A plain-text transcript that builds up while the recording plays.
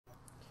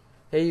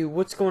Hey,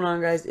 what's going on,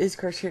 guys? It's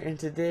Crush here, and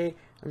today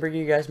I'm bringing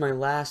you guys my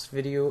last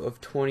video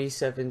of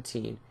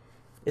 2017.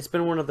 It's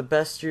been one of the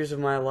best years of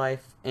my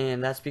life,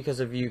 and that's because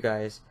of you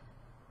guys.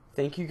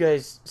 Thank you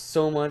guys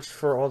so much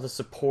for all the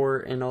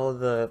support and all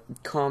the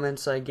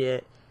comments I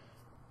get.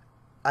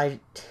 I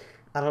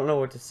don't know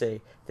what to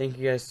say. Thank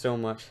you guys so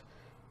much.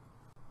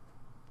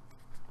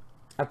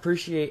 I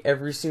appreciate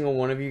every single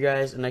one of you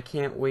guys, and I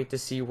can't wait to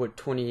see what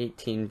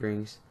 2018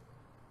 brings.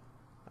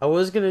 I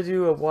was gonna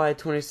do a why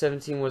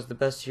 2017 was the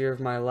best year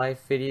of my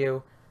life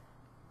video,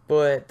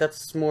 but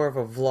that's more of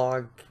a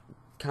vlog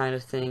kind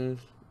of thing,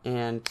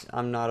 and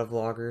I'm not a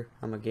vlogger,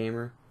 I'm a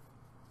gamer.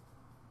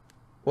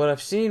 What I've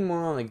seen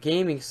more on the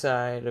gaming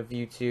side of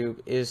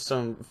YouTube is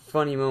some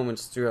funny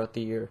moments throughout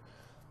the year.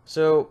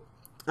 So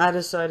I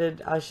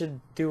decided I should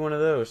do one of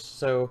those.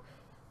 So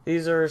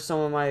these are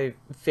some of my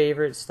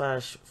favorite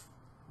slash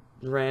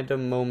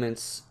random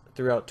moments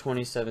throughout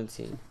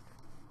 2017.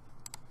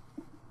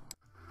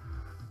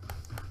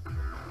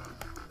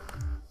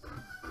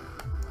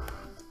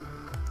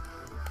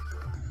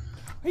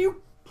 Are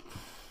you?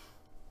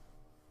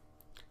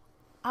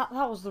 That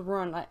was the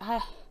run.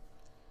 To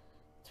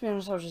be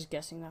honest, I was just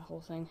guessing that whole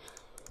thing.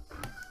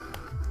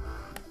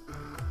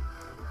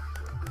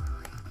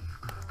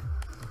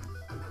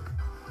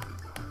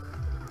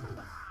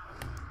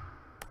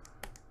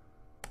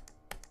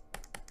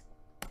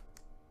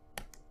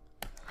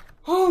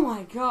 Oh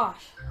my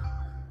gosh.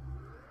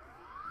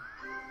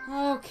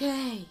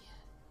 Okay.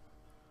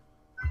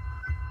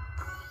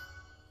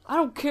 I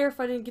don't care if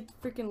I didn't get the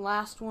freaking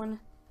last one.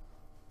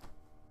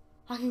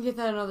 I can get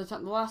that another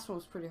time. The last one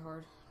was pretty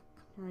hard.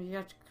 You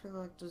have to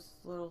collect those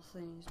little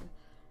things.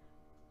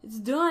 It's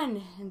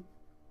done! And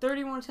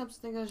 31 attempts,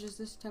 I think that was just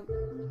this attempt.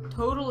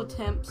 Total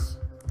attempts,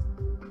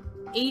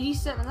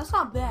 87. That's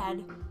not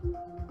bad.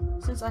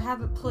 Since I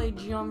haven't played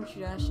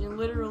Geometry Dash in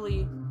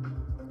literally,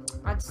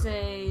 I'd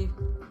say,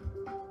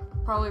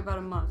 probably about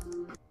a month.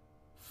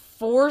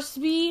 4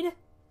 speed?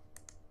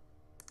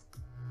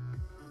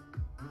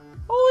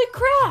 Holy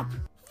crap!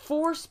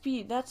 4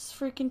 speed, that's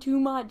freaking too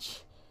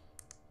much.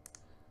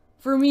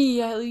 For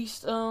me, at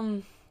least,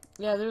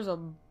 yeah, there's a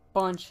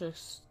bunch of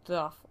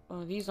stuff.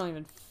 Oh, these don't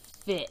even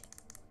fit.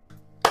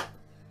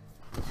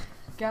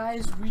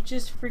 Guys, we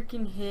just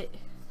freaking hit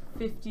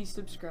 50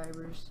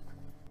 subscribers.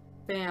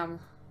 Bam.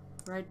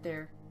 Right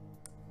there.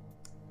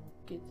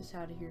 Get this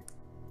out of here.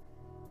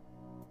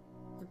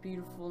 The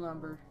beautiful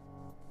number.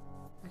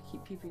 I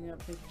keep peeping it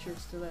up, making sure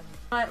it's still there.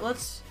 Alright,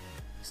 let's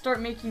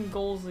start making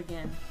goals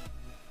again.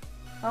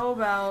 How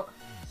about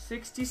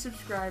 60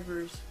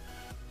 subscribers,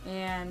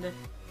 and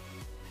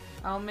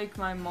I'll make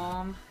my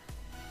mom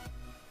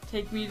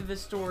take me to the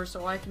store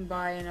so I can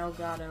buy an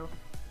Elgato.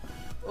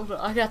 Oh,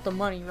 I got the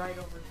money right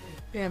over here.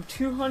 Bam,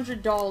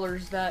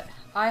 $200 that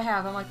I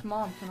have. I'm like,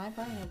 Mom, can I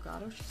buy an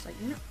Elgato? She's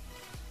like, no.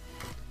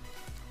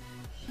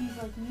 She's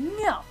like,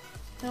 no.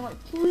 And I'm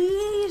like,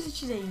 please. And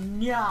she's like,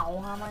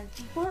 no. I'm like,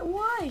 but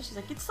why? She's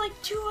like, it's like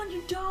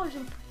 $200.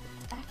 I'm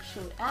like,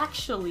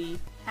 actually,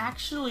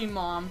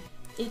 Mom,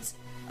 it's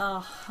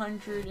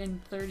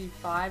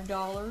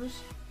 $135.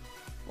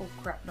 Oh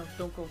crap, no,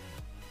 don't go.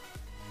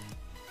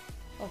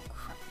 Oh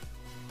crap.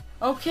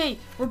 Okay,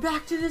 we're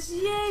back to this,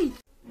 yay!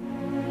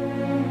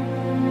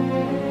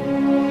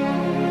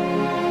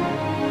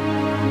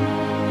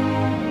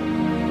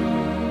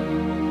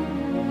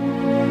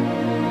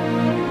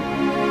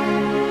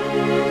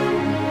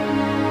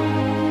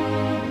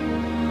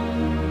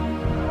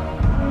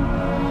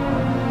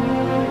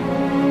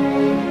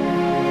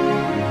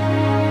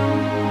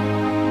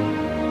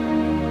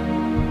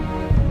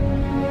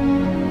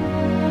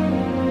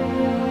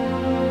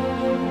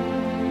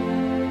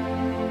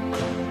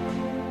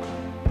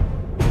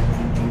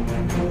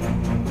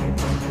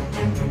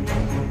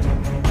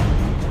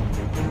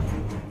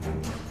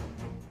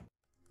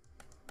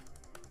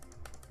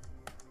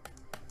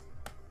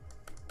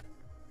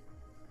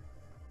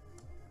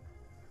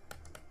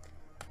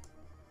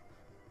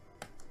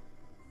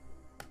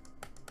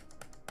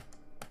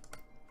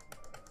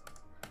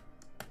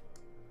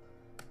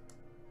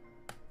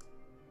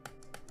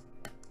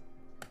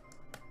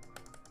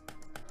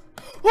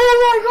 Oh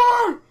my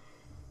god!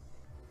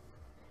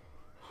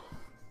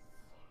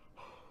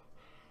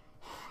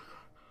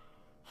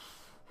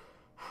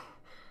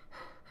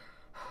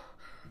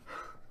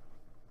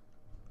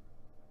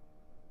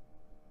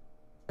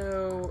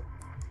 So,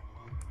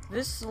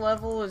 this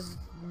level is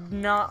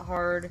not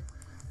hard.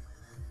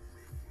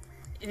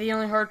 The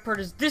only hard part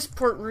is this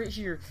part right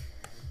here.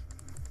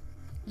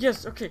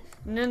 Yes, okay.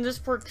 And then this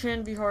part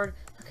can be hard.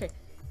 Okay.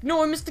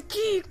 No, I missed the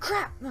key!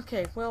 Crap!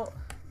 Okay, well.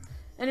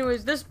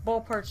 Anyways, this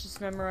ball part's just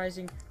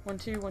memorizing. 1,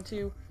 2, 1,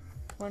 2,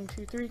 1,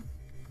 2, 3,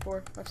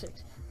 4, 5,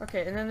 6.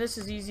 Okay, and then this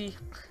is easy.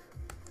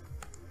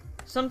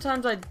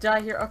 Sometimes I die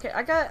here. Okay,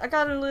 I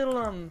got a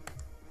little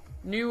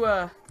new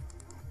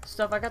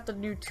stuff. I got the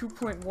new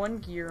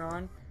 2.1 gear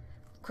on.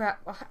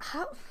 Crap.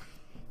 How?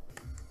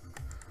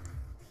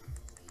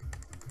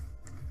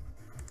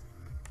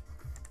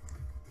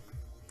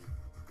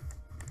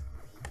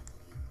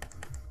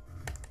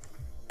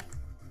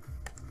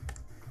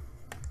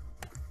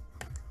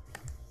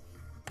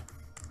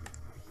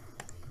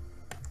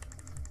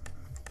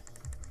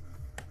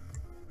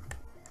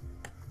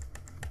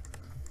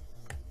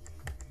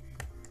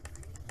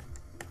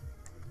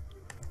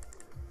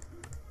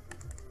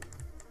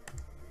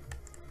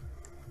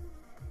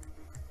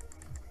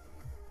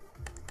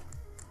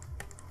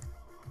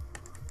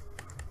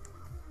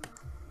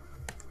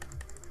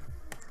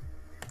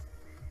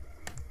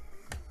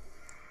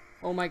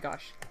 Oh my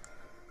gosh.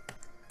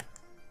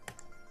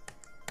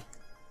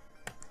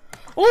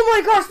 Oh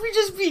my gosh, we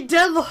just beat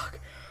Deadlock!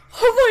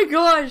 Oh my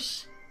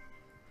gosh!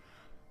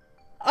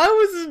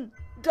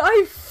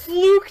 I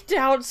fluked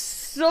out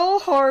so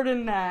hard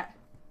in that.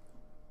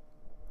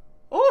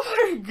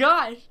 Oh my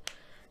gosh!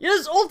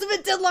 Yes,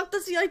 ultimate Deadlock,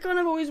 that's the icon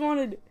I've always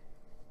wanted.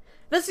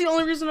 That's the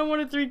only reason I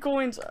wanted 3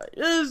 coins.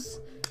 Yes!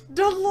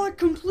 Deadlock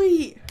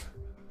complete!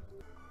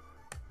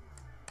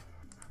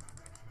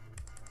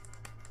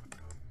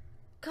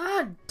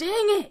 God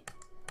dang it!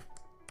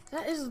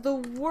 That is the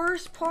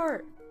worst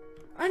part.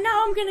 And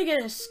now I'm gonna get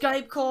a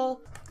Skype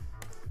call.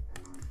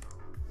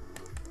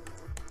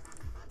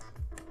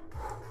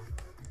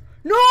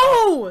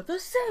 No! The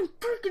same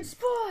freaking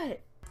spot!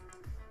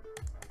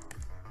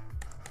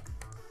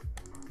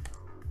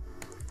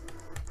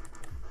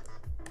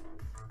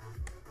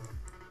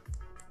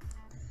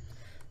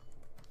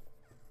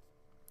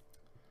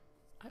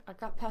 I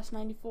got past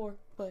 94,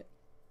 but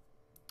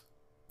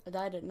I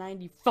died at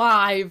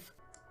 95.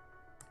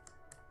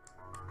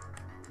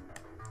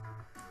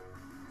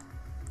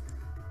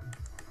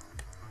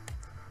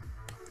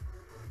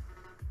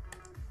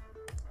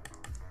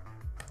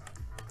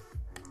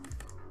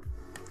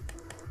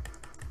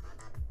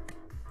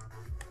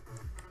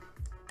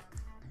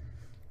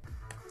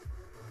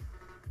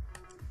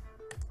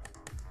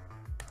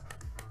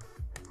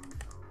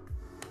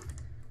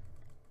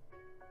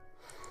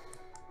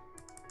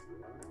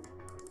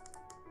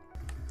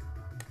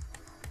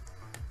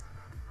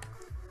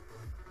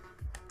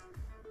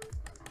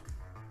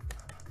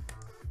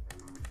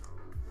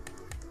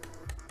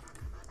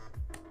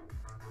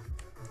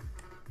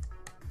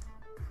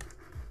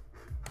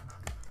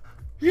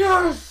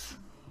 Yes!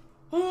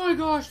 Oh my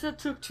gosh, that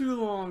took too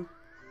long.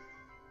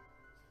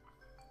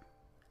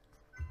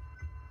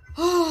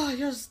 Oh,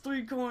 yes,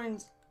 3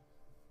 coins.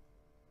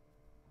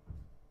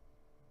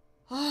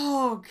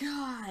 Oh,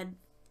 God.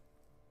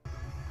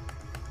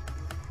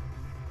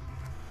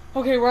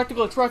 Okay, we're at the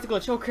glitch, we're at the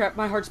glitch. Oh crap,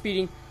 my heart's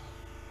beating.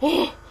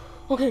 Oh,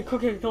 okay,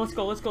 let's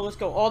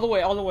go. All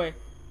the way.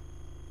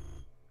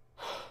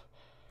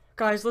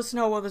 Guys, listen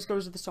how well this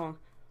goes with the song.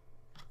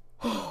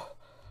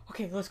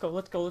 Okay, let's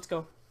go.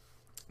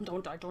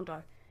 Don't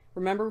die.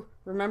 Remember?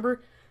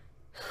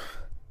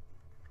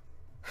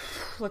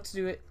 Let's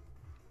do it.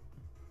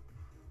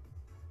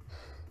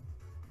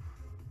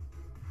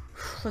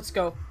 Let's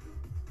go.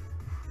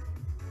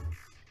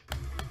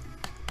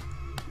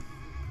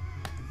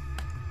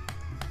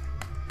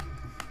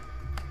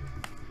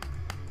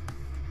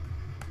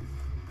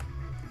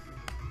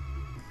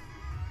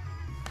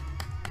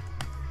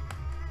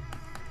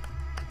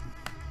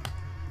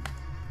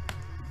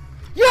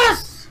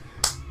 Yes!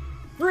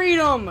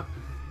 Freedom!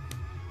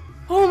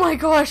 Oh my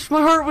gosh,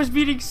 my heart was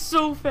beating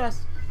so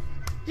fast.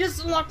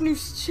 Yes, unlock new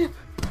ship.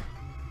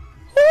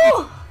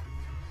 Woo!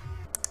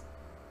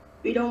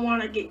 We don't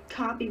want to get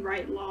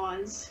copyright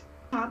laws.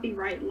 Yeah,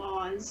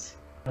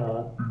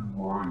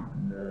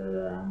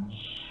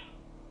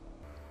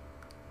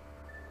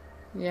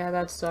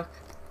 that sucked.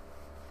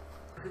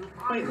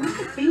 Wait, where's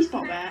the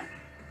baseball bat?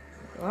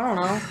 I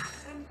don't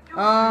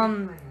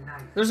know.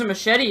 There's a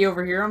machete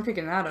over here. I'm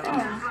picking that up.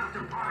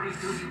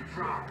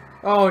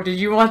 Oh, did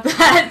you want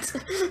that?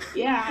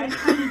 Yeah, I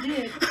kinda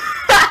did.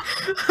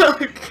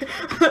 Okay.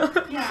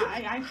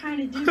 Yeah, I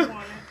kinda do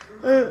want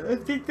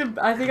it.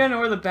 I think I know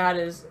where the bat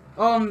is.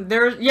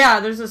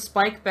 There's a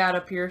spiked bat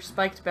up here.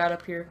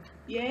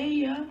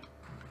 Yeah.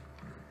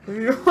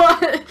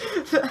 What?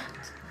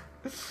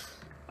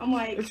 I'm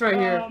like, It's right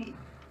here.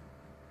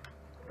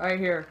 Right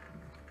here.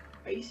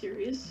 Are you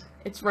serious?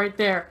 It's right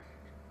there.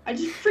 I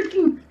just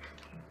freaking...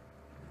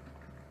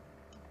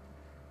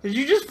 Did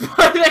you just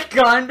buy that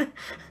gun?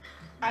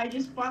 I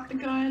just bought the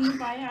gun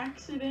by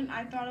accident.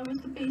 I thought it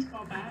was the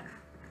baseball bat.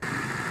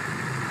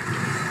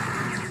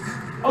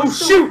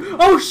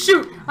 Oh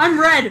shoot! I'm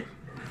red!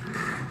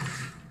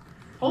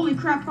 Holy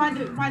crap, by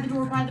the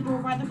door.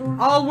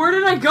 Oh, where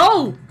did I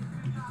go?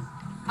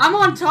 I'm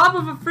on top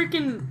of a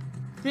freaking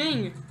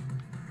thing.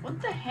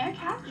 What the heck?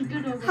 How did you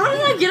get over How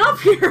did I get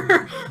up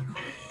here?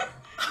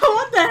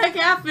 What the heck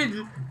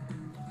happened?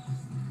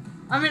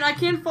 I mean, I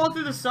can fall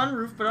through the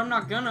sunroof, but I'm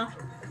not gonna.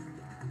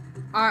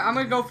 Alright, I'm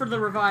gonna go for the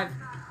revive.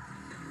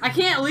 I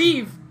can't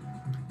leave.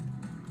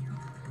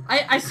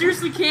 I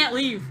seriously can't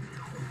leave.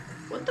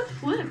 What the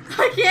flip?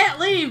 I can't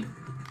leave.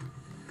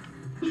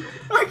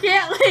 I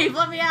can't leave.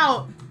 Let me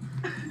out.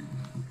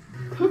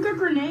 Hook a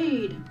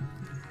grenade.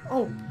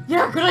 Oh,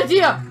 yeah, good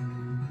idea.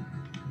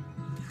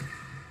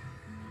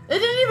 It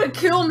didn't even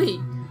kill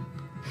me.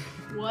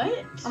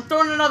 What? I'm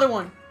throwing another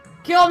one.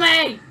 Kill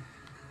me.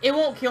 It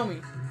won't kill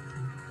me.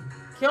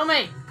 Kill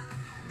me.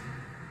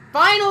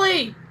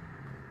 Finally.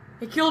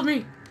 It killed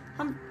me.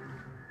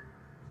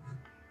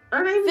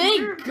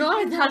 Thank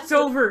God that's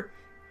over.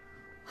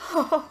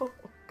 Oh.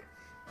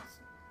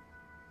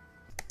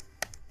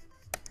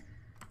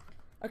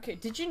 Okay,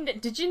 did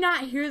you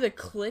not hear the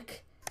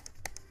click?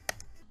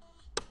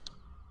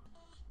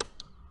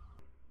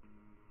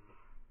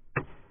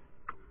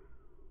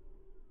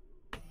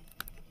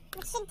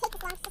 It shouldn't take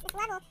as long to get this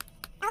level.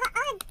 All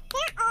I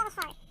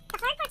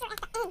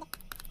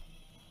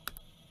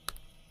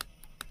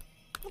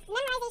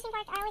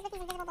always with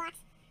these invisible blocks.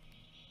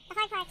 The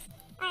hard parts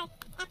are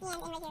at the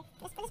end and right here.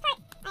 This part,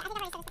 I think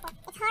I've already said this before.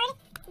 It's hard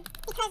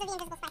because of the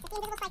invisible spikes. If the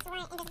invisible spikes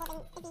weren't invisible, then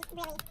it'd be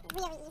really,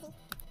 really easy.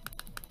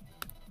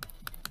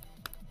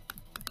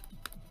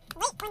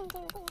 Wait, 1, 2,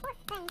 3,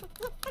 4, 1, 2,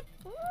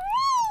 3,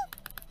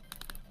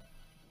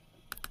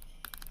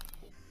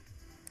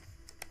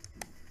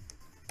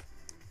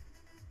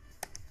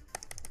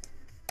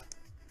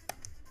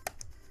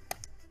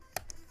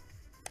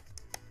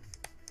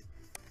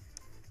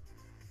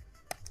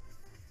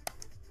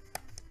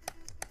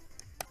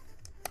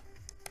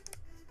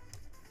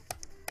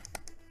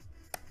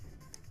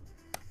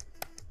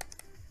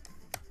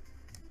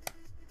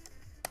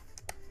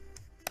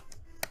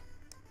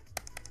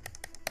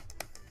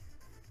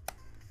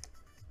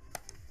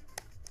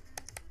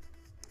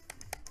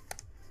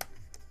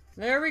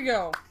 There we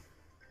go.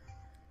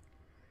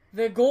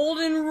 The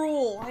golden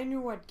rule. I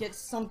knew I'd get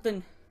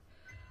something.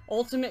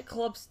 Ultimate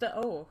club stuff.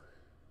 Oh.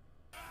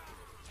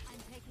 I'm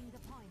taking the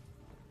point.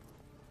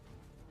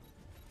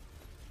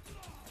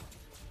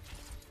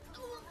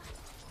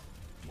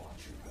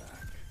 Watch your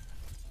back.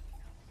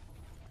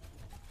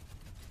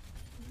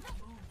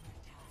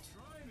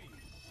 Try me.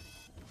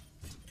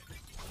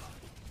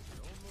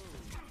 Don't move.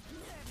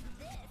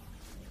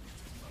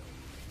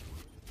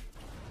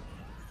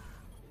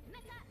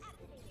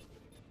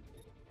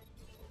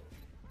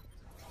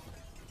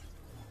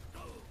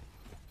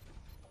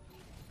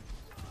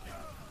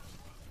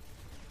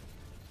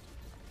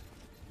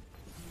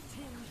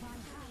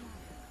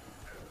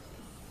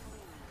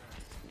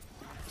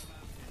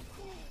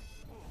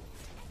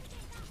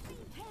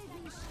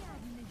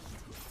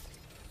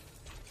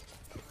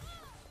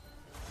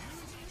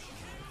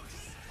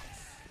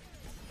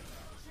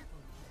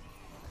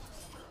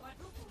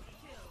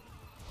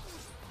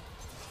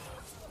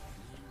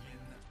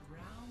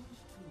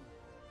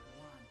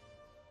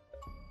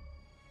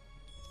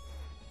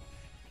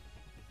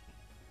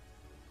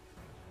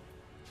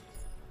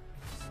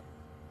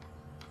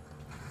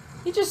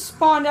 He just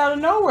spawned out of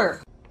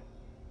nowhere.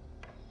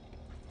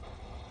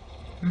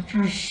 It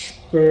just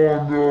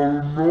spawned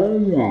out of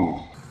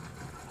nowhere.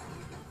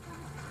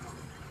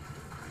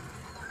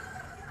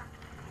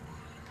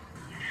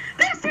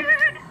 Bastard!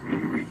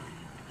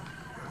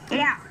 Get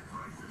out!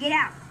 Get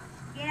out!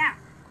 Get out!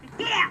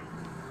 Get out!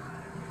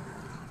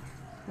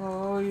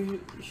 Oh, you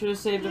should have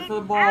saved it for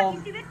the Get ball. out,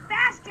 you stupid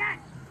bastard!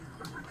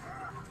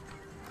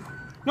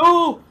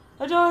 No!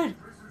 I died!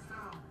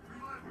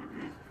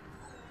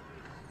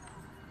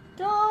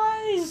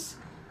 Guys!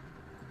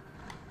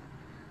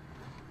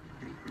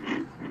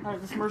 Alright,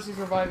 this Mercy's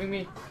reviving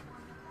me.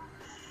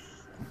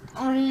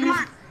 Come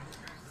on!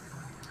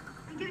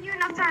 I'm giving you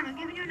enough time. I'm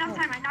giving you enough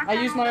time. I knocked I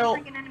down used all my the ult.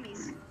 freaking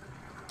enemies.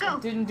 Go!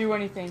 Didn't do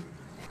anything.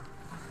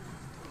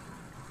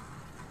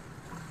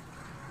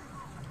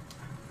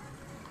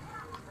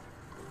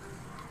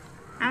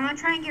 I'm gonna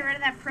try and get rid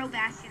of that pro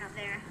bastion up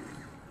there.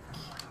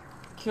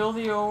 Kill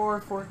the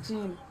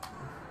OR-14.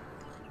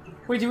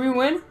 Wait, did we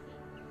win?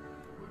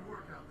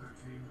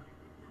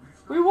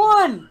 We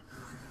won!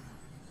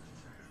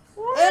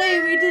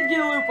 Hey, we did get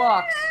a loot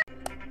box!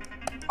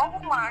 Oh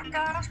my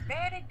gosh,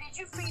 Betty, did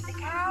you feed the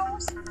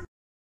cows?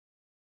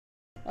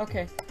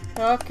 Okay,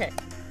 okay.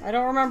 I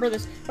don't remember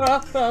this.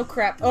 Oh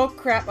crap, oh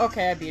crap.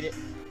 Okay, I beat it.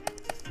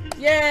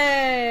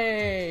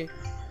 Yay!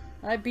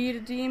 I beat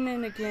a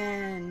demon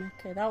again.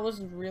 Okay, that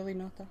was really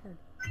not that hard.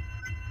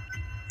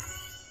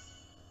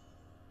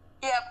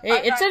 Yep.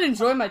 Hey, it said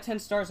enjoy my 10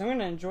 stars. I'm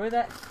gonna enjoy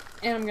that,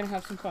 and I'm gonna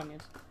have some fun,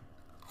 yes.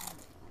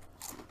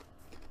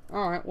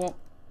 Alright, well.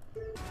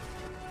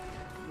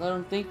 Let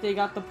them think they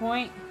got the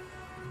point.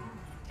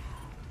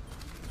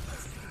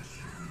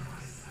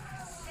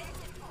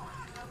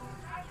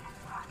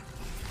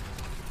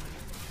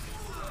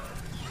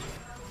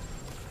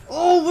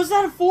 Oh, was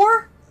that a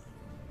 4?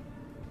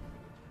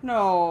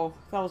 No,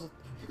 that was a...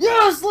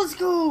 Yes, let's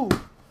go!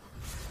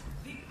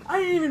 I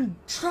didn't even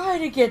try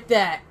to get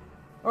that.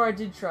 Or I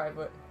did try,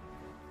 but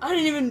I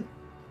didn't even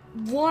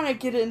want to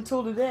get it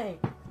until today.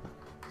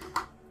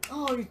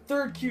 Oh, your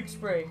third cute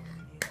spray.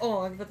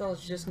 Oh, I bet that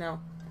was just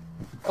now.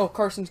 Oh,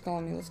 Carson's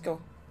calling me. Let's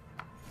go.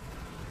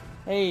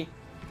 Hey,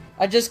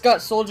 I just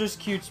got Soldier's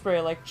cute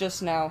spray, like,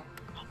 just now.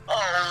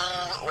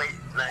 Oh, wait,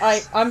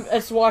 nice. I'm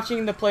just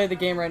watching the play of the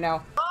game right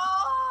now.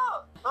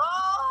 Oh!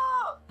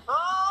 Oh!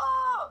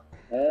 Oh!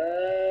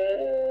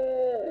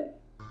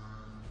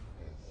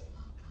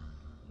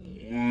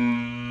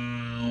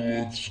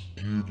 Let's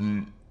get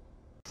it.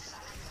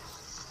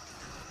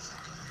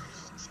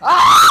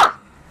 Ah!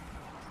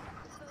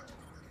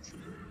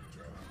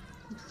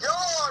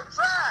 You're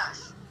trash!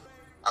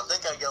 I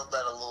think I yelled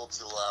that a little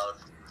too loud.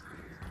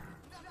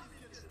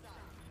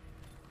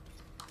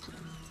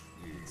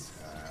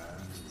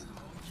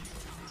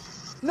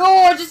 No,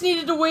 I just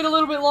needed to wait a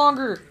little bit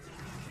longer.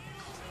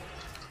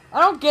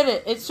 I don't get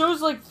it. It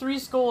shows like 3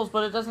 skulls,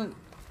 but it doesn't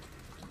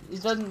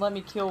let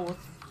me kill with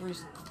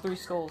three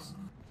skulls.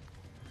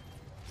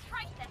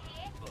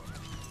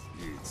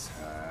 It's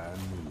high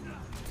noon.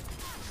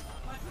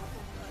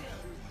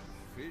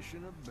 Fish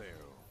in a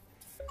barrel.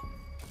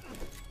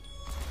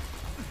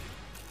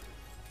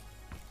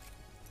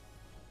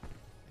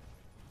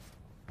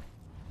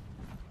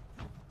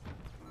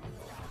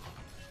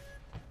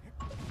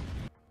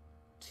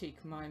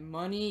 Take my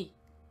money.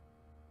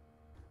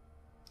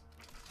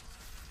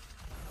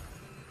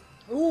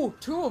 Ooh,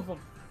 2 of them.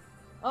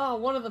 Oh,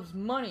 one of them's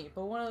money,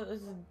 but one of them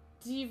is a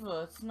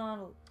D.Va. It's not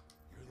a... You're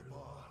the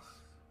boss.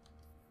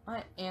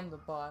 I am the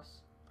boss.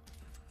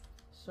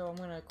 So I'm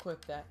gonna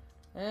equip that.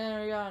 And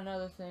then we got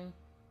another thing.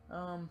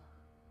 I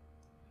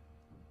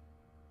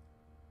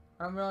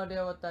have no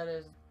idea what that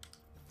is.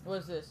 What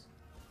is this?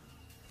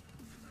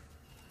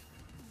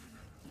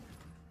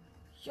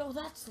 Yo,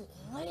 that's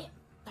lit.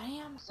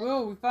 Bam.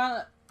 Whoa, we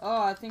finally...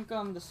 Oh, I think the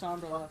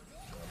Sombra left.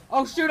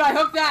 Oh shoot, I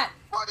hooked that!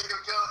 Ready to kill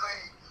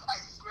me? I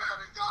swear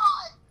to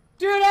God!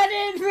 Dude, I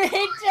didn't mean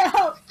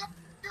to!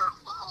 Your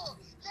fault!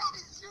 That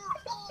is your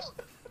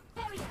fault!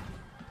 They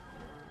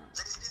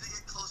just need to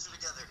get closer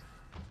together.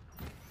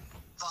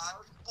 5,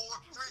 4,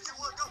 3, 2,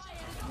 1, go!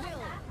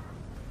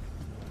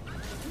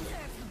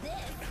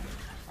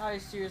 Are you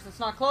serious? That's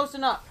not close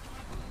enough.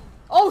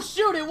 Oh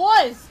shoot, it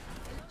was!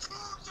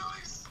 Oh,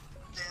 nice!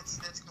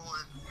 That's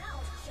going.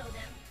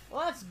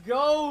 Let's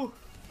go!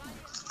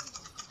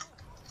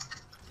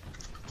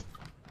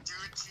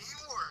 Dude,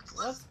 teamwork!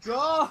 Let's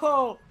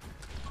go!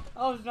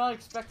 I was not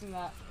expecting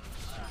that.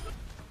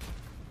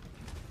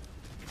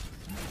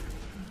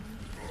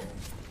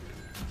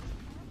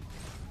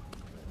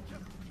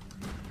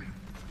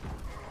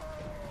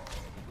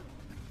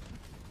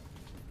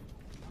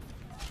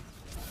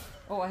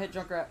 Oh, I hit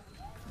Junkrat.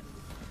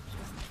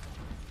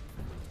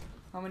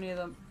 How many of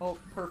them? Oh,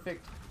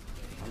 perfect.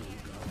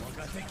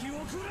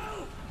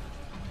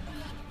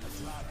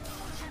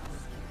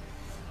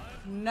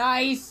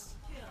 Nice!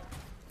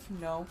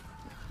 No.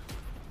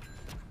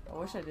 I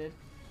wish I did.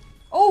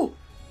 Oh!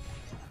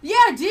 Yeah,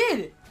 I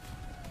did!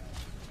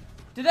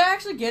 Did I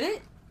actually get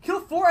it? Kill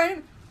 4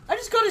 enemies? I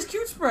just got his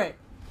cute spray!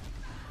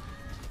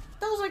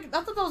 That was like,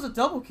 I thought that was a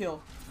double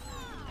kill.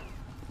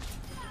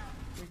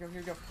 Here we go,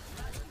 here we go.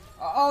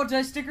 Oh, did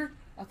I stick her?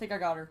 I think I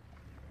got her.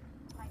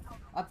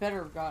 I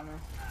better have gotten her.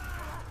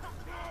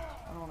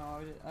 I don't know,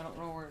 I don't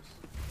know where it's...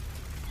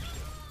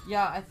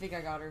 Yeah, I think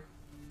I got her.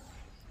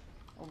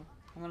 Oh,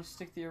 I'm gonna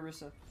stick the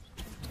Orisa.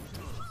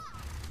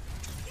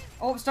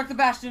 Oh, stuck the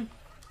Bastion!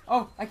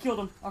 Oh, I killed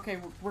him. Okay,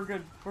 we're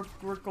good.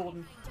 We're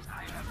golden.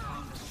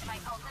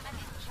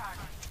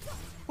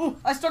 Oh,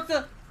 I stuck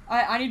the...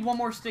 I need one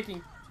more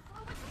sticking.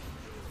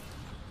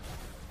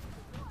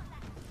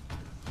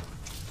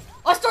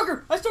 I stuck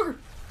her! I stuck her!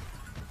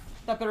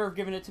 That better have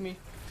given it to me.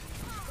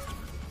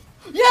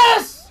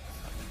 Yes!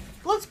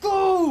 Let's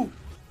go!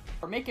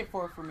 Or make it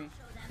for me.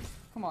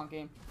 Come on,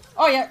 game.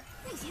 Oh, yeah.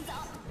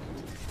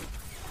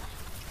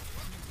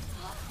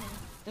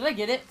 Did I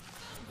get it?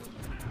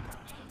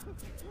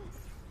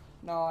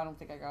 No, I don't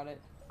think I got it.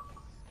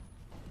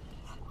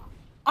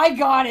 I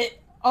got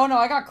it! Oh no,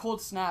 I got cold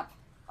snap.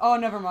 Oh,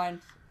 never mind.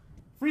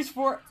 Freeze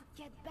 4.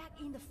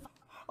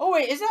 Oh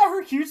wait, is that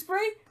her Q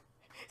spray?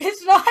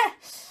 It's not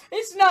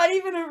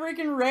even a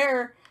freaking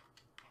rare.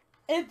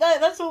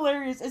 That's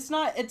hilarious. It's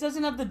not, it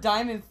doesn't have the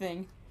diamond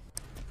thing.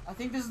 I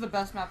think this is the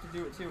best map to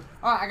do it too.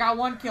 Alright, I got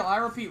 1 kill. I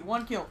repeat,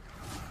 1 kill.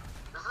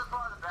 This is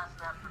probably the best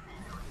map for me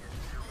doing it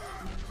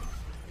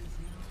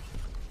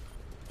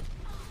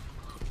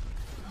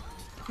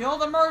too. Kill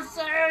the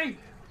Mercy!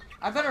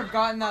 I better have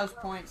gotten those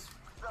points.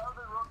 The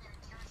other rookie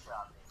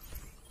two-shot me.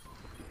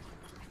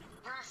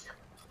 Two-shot.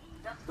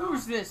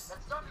 Who's this?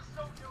 That stuff is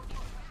so good.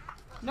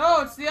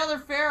 No, it's the other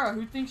Farah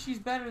who thinks she's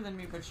better than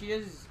me, but she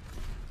is.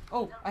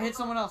 Oh, I hit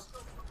someone else.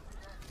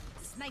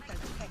 Sniper.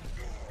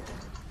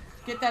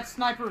 Get that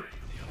sniper.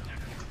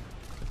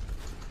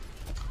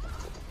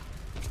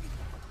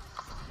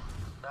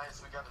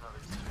 Nice, we got another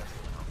team.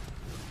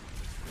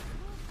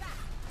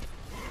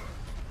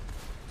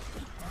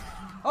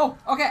 Oh,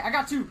 okay, I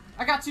got 2.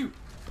 I got 2.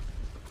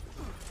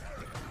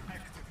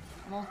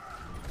 Come on.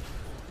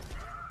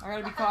 I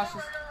gotta be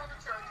cautious.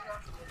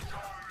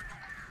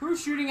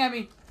 Who's shooting at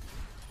me?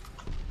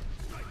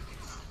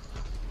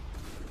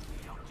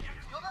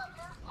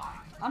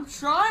 I'm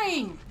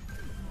trying!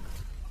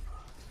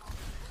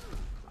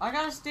 I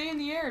gotta stay in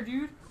the air,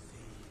 dude.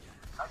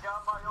 I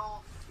got my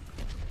ult.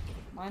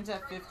 Mine's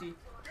at 50.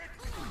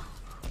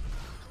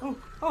 Oh,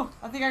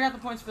 I think I got the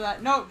points for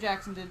that. No,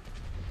 Jackson did.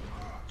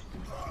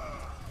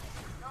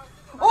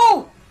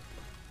 Oh!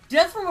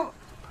 Death from a...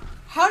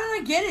 How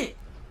did I get it?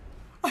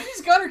 I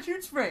just got her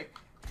cute spray.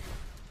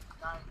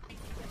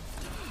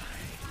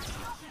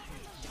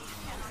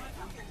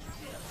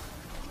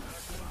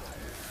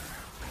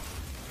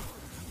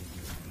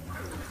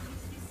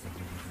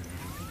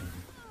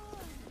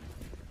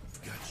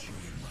 Got you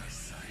in my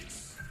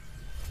sights.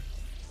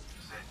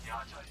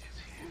 Zenyatta is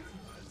here.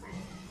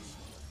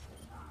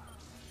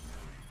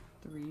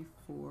 3,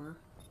 4.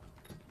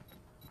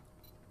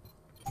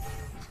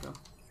 Let's go.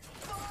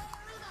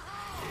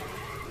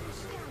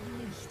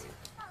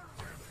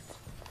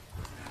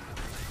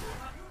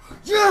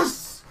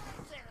 Yes!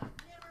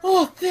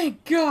 Oh,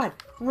 thank God!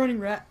 Running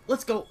rat.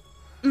 Let's go.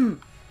 Let's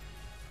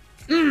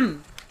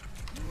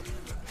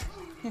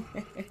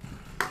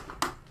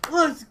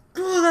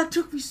go. That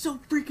took me so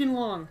freaking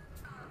long.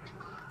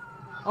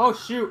 Oh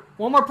shoot!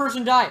 One more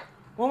person died.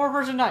 One more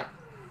person died.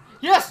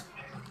 Yes!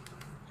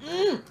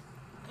 4!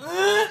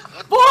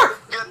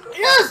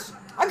 Yes!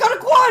 I got a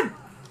quad!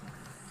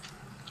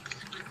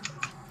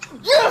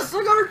 Yes!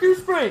 I got a Q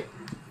spray!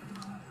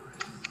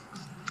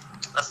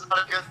 That's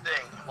not a good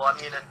thing. Well, I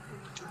mean, a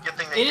good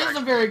thing that It you is a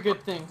got very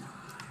good thing.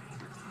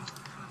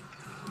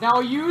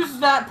 Now use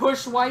that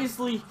push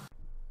wisely.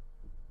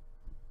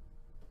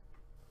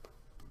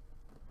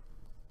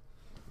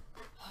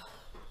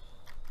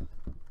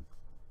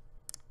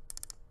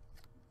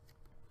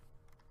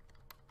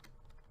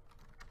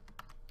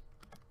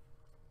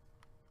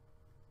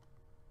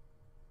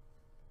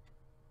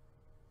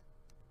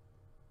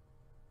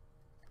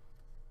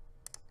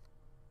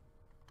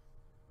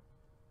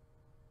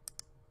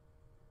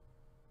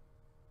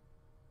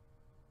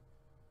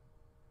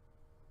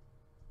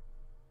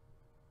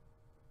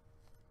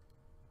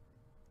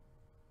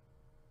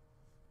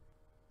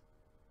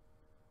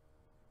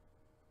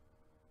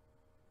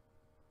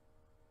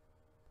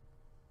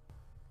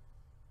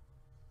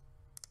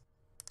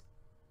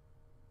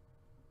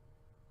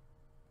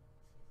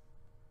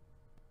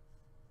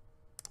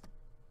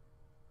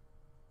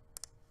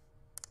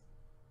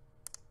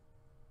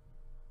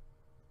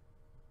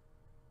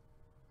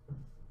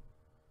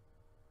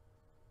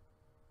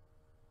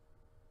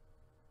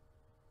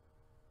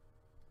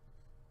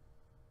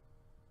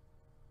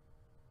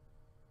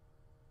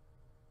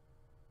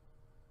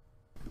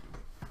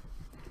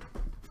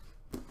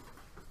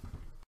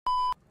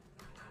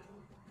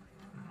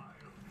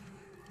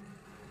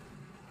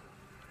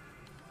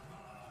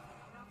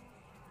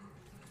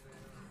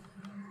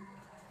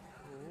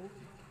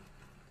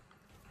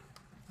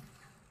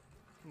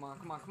 Come on,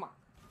 come on, come on.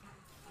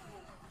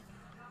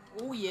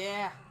 Oh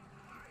yeah.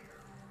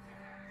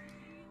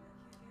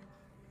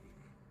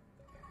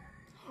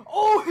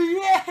 Oh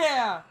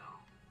yeah!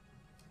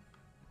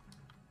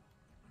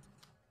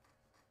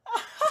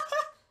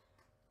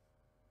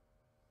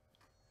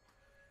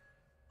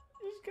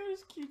 He's got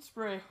his cute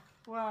spray.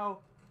 Wow.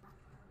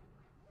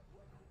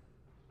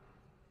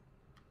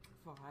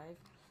 5,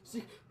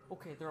 6.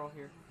 Okay, they're all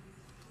here.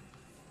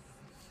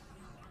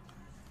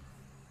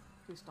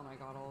 Please tell me I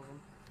got all of them.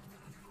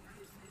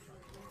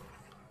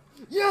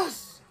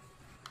 Yes!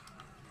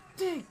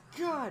 Thank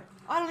God!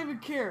 I don't even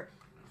care.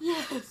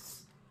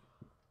 Yes!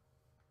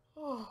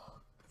 Oh.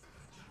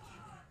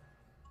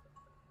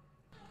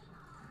 I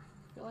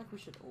feel like we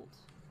should ult.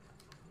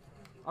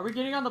 Are we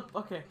getting on the...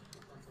 Okay.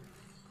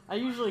 I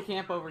usually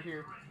camp over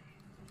here.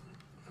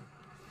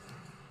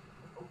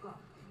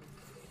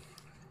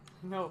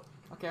 No.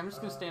 Okay, I'm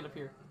just gonna stand up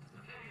here.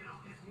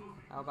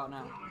 How about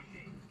now?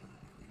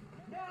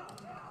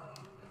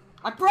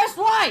 I pressed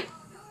Y!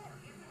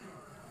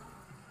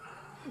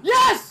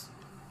 Yes!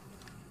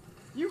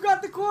 You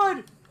got the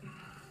quad!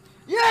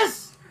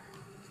 Yes!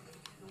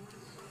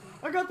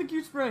 I got the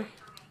Q spray.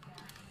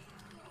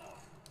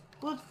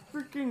 Let's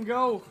freaking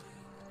go.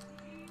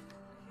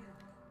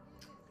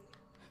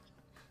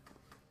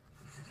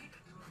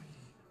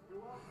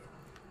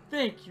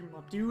 Thank you, my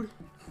dude.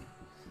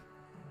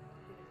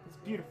 It's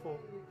beautiful.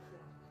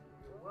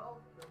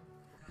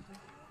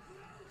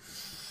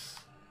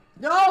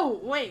 No!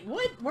 Wait,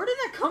 what? Where did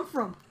that come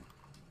from?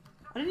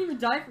 I didn't even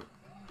die from...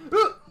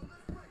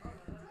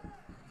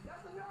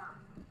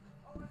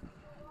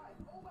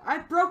 I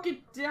broke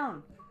it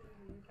down.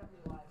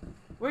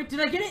 Wait, did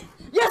I get it?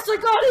 Yes, I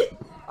got it!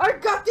 I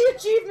got the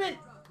achievement!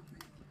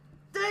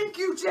 Thank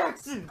you,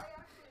 Jackson!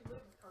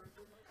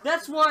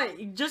 That's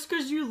why, just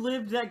because you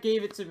lived, that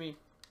gave it to me.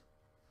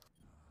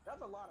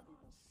 That's a lot of people.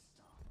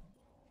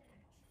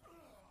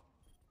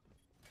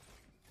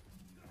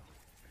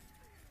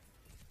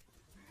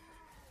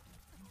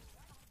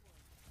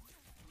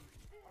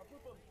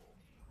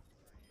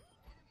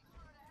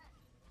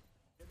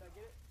 Did I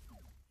get it?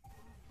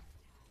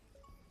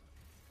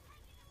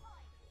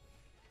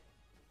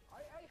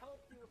 I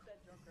helped you with that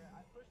Junkrat.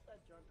 I pushed that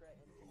Junkrat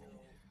into your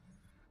ult.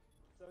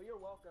 So you're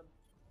welcome.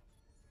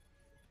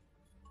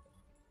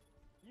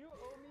 You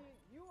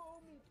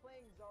owe me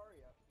playing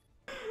Zarya.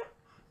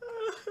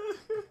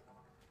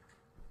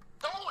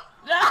 Don't!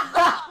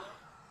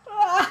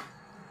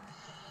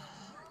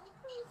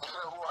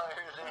 Why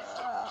are they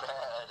so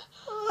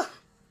bad?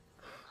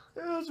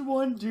 There was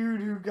one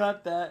dude who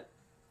got that.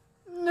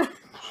 He was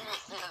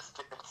just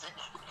dancing.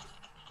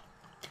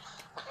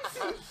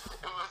 It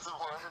was 1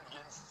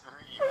 against 3.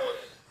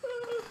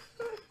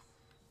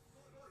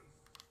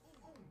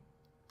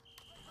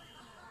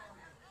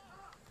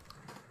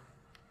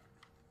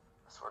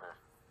 I swear to...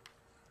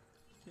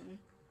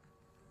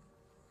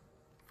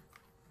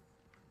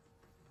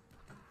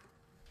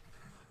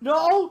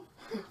 No!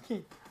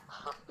 Okay.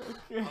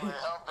 Okay.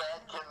 How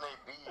bad can they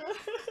be?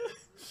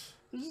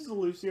 There's just a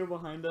Lucio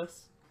behind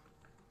us.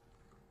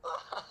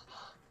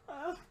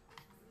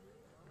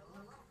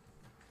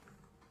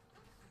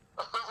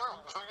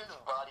 Look at his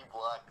body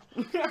block.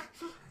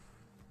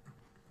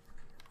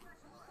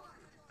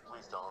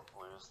 Please don't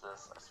lose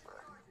this, I swear.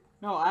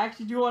 No, I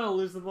actually do want to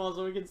lose the ball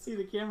so we can see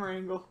the camera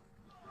angle.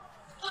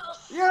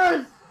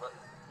 Yes! But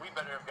we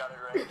better have got it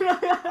right.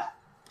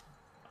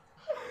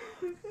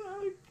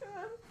 Oh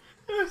god.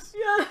 Yes.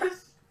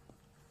 Yes!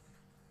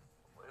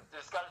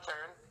 It's got a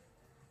turn.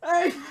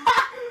 Hey!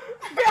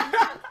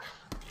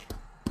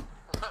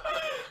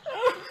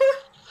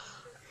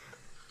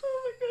 Oh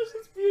my gosh,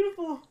 that's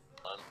beautiful.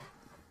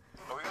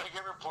 Are we gonna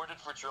get reported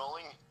for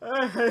trolling?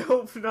 I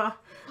hope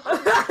not.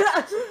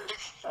 That's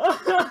so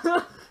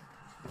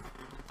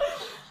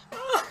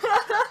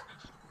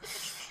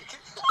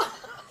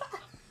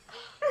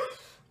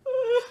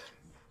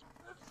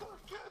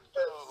good It's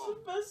though. the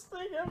best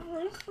thing ever,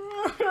 I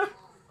swear.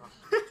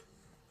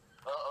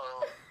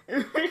 Uh-oh.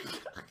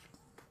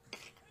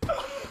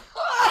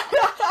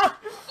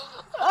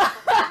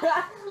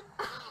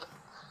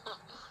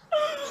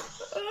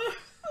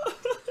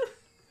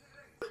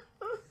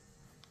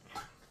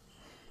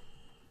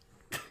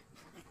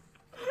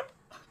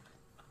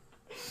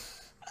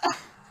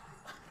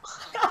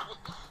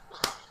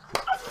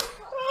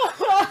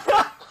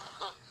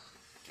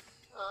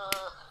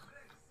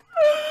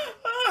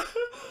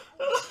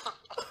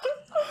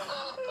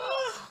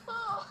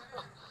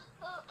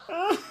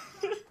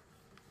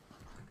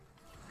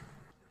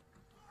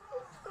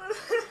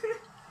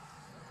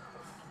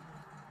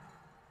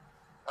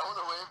 I want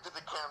to wave to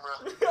the camera.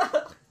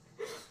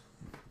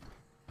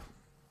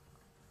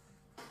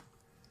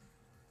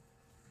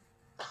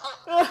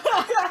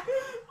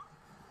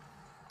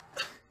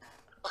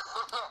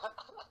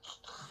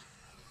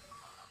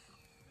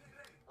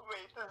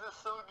 Wait, this is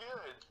so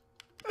good.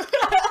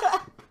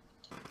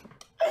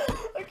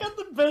 I got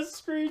the best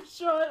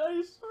screenshot,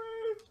 I swear.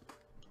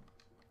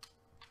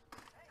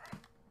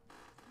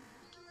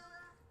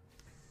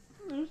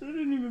 I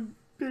didn't even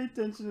pay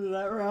attention to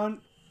that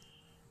round.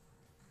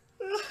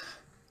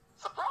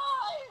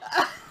 Surprise!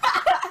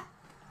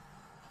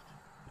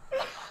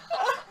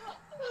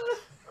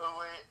 Oh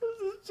wait. This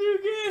is too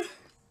good.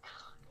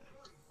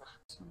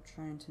 So I'm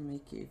trying to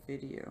make a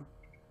video.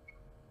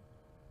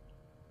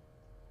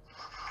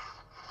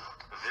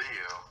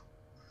 Video.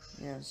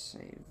 Yes,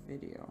 a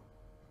video.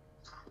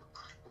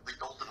 The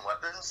golden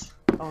weapons?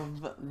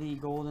 Of the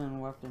golden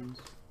weapons.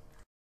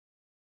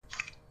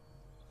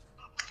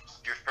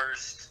 Your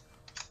first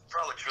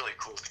probably looks really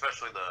cool,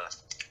 especially the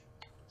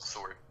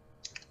sword.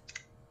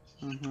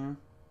 Mm-hmm.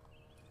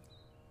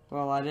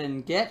 Well, I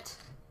didn't get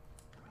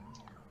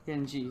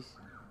GENJI'S.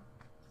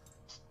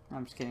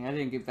 I'm just kidding, I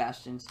didn't get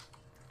Bastions.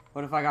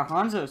 What if I got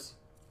Hanzo's?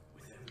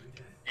 You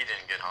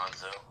didn't get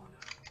Hanzo.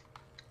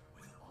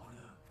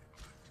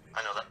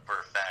 I know that for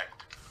a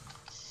fact.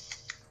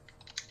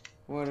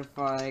 What if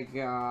I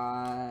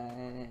got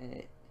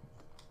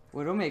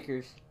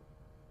Widowmakers?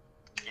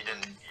 You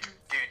didn't.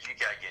 Dude, you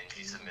got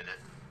Genji submitted.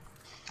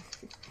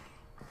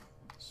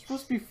 It's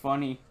supposed to be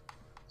funny.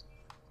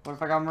 What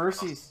if I got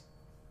Mercies?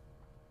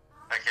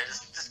 Okay,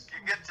 just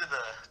you get to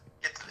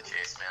the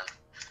chase, man.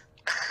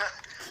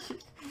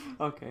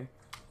 Okay.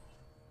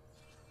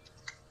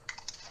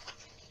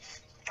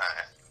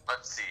 Alright,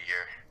 let's see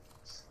here.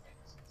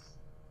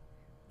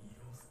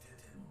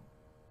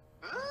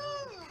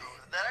 Ooh,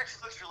 that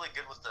actually looks really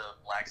good with the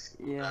black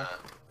skin. Yeah.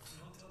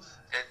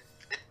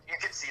 You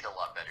can see it a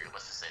lot better,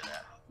 let's just say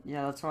that.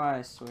 Yeah, that's why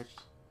I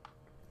switched.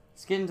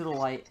 Let's get into the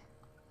light.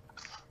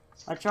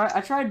 I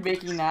tried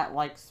making that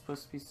like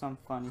supposed to be some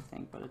funny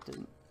thing, but it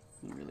didn't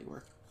really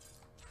work.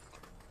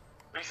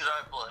 Who should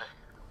I play?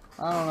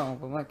 I don't know,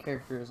 but my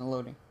character isn't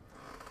loading.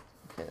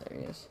 Okay, there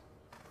he is.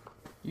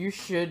 You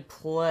should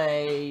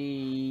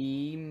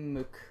play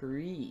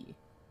McCree.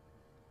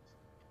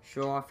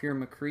 Show off your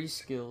McCree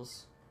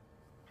skills.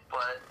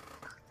 But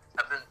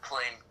I've been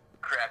playing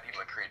crappy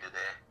McCree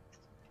today.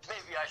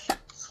 Maybe I should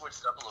switch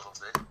it up a little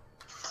bit.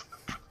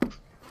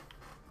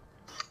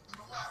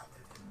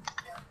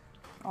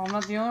 Oh, I'm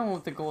not the only one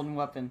with the golden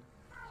weapon.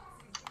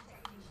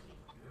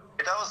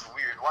 That was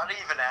weird. Why did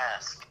you even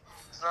ask?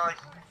 It's not like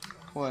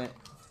What?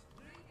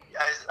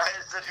 I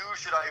said who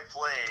should I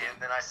play,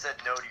 and then I said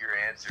no to your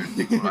answer.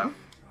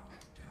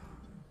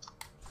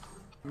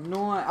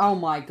 No, oh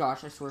my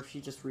gosh, I swear she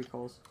just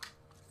recalls.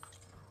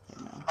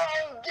 Okay, no.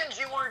 Oh,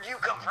 Genji, where'd you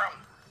come from?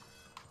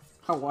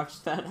 I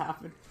watched that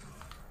happen.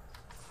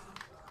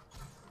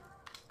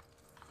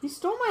 He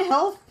stole my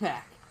health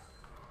pack.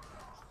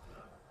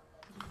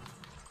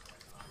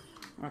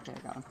 Okay, I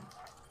got him.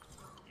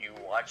 You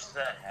watched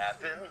that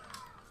happen?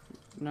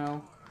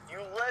 No. You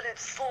let it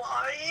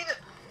slide?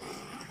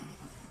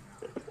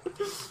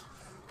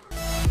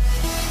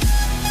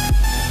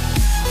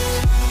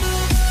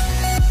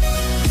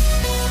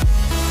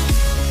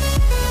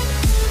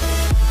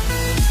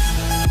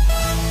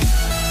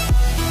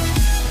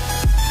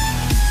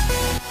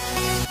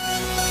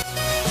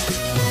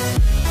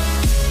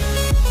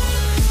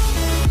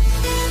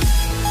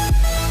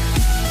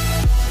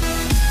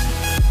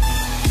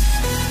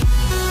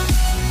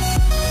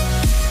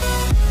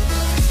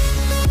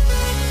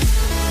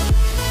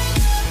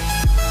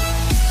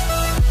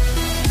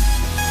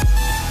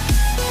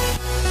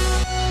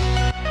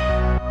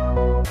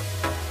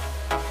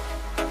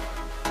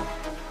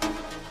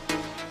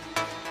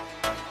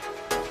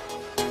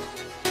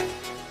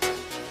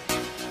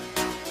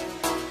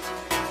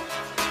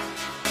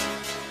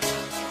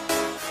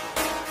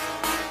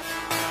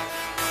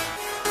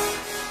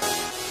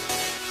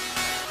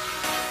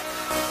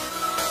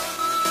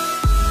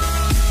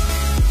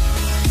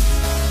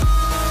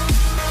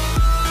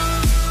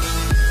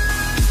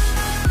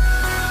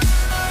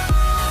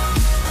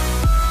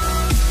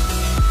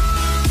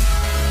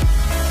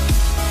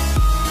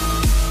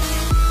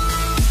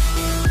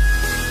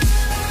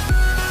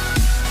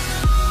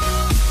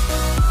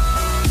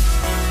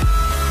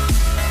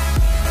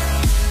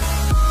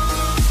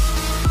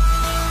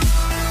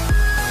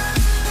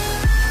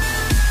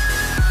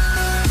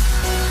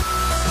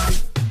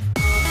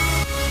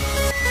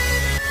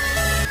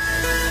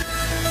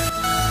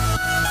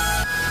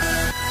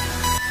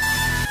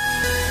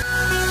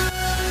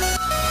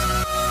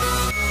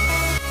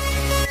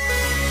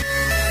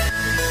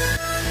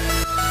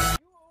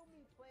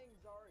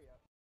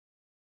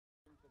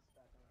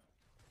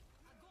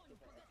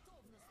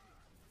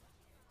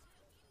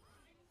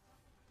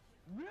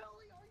 Really?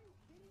 Are you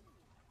kidding me?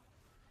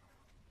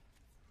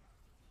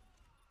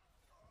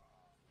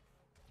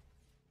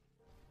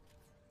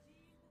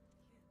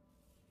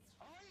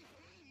 I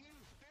hate you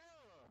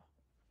still.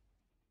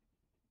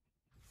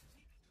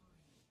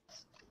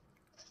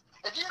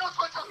 If you don't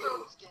switch up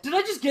those skins, Did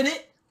I just get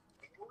it?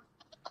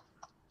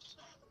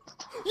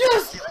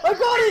 Yes! I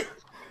got it!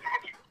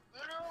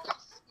 literally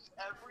see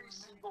every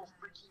single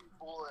freaking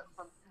bullet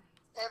from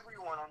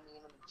everyone on the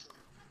enemy team.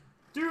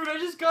 Dude, I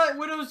just got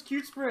Widow's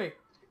cute spray.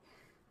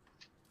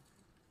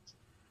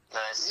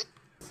 Nice.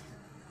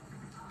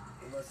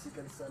 Unless you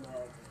can send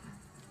out.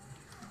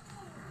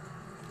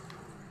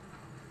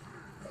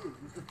 Hey,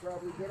 you could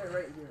probably get it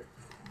right here.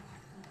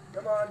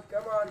 Come on,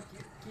 come on,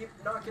 keep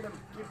knocking him,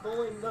 keep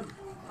bullying them.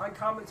 I'm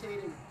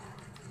commentating.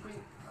 Wait,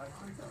 I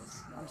think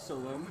that's. I'm so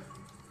low.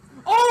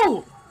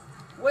 Oh!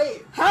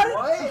 Wait, How did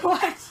what?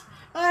 What?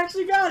 I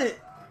actually got it.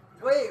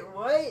 Wait,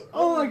 what?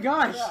 Oh my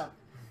gosh. crap.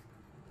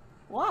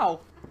 Wow.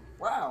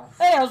 Wow.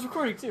 Hey, I was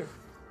recording too.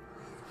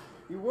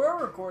 You were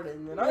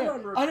recording, and I'm Yeah, on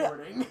I did-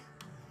 recording.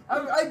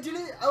 I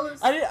didn't. I was.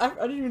 I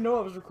didn't even know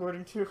I was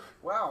recording too.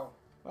 Wow.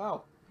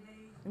 Wow.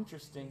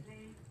 Interesting.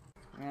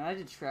 Man, I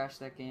did trash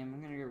that game.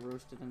 I'm gonna get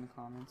roasted in the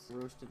comments.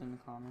 Roasted in the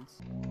comments.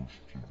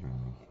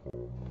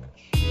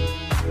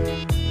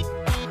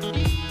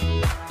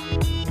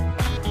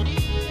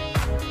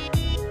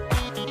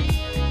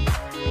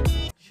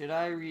 Should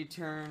I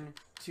return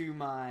to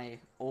my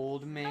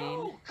old main?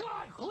 Oh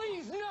God,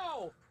 please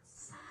no!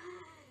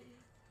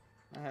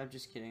 I'm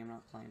just kidding. I'm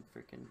not playing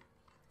freaking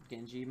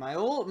Genji. My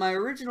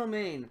original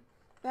main,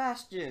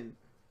 Bastion.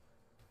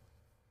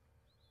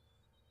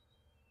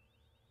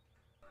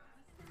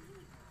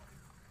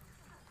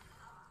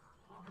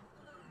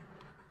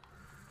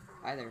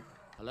 Hi there.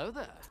 Hello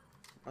there.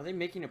 Are they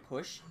making a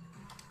push?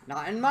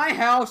 Not in my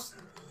house!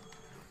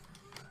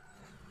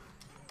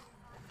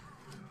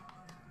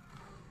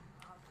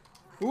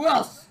 Who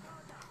else?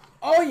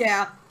 Oh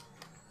yeah!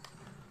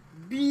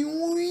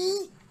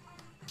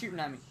 Shooting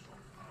at me.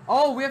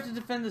 Oh, we have to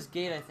defend this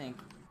gate, I think.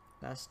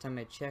 Last time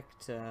I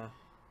checked, that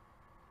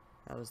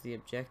was the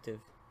objective.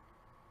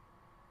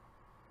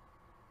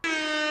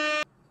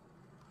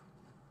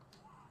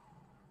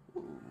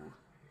 Ooh.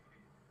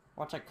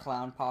 Watch that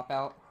clown pop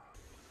out.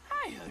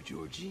 Hiya,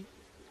 Georgie.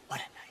 What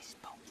a nice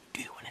boat.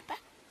 Do you want it back?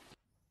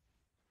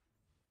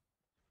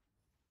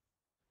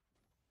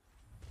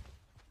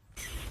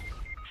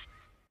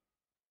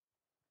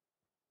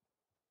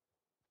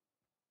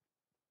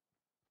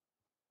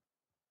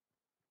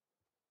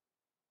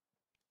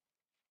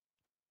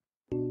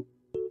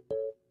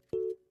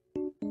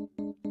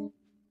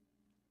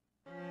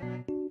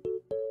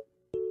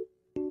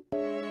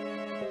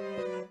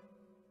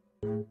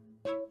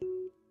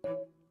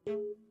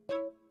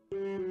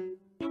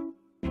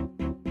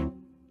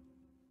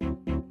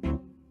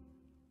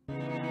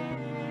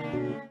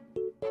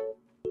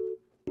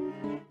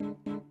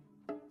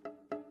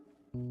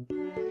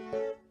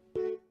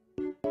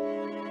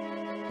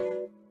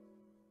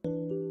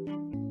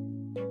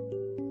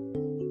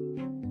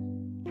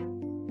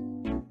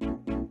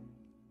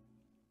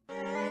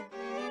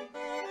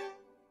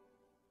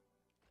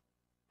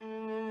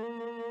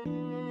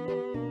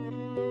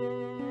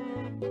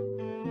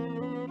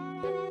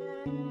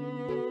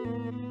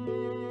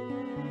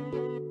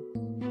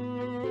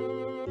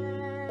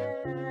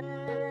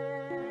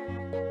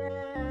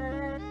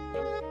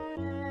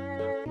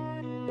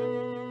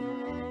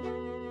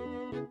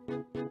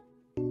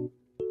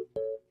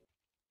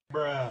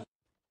 Bruh.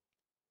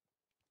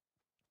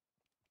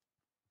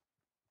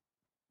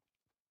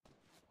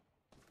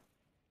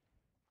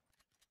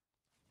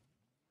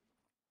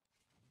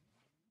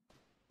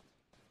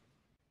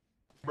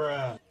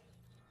 Bruh.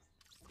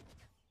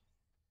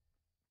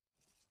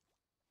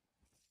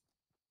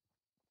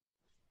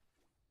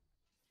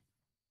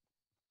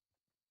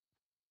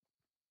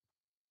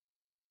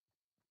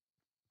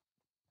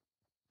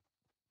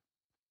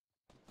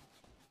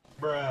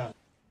 Bruh.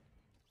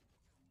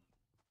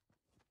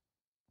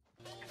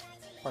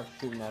 Probably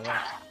shooting that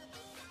up.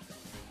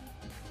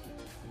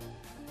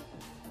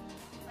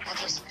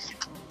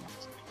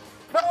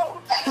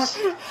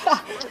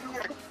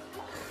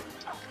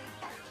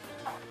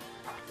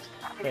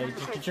 Okay,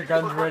 just get your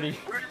guns ready.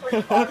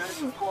 Yeah,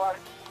 that's really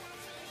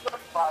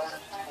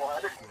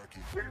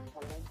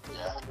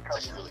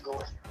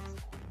cool.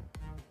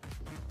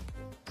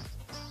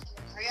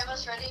 Are you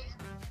almost ready?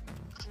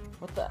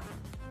 What the?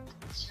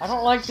 I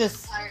don't like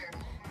this.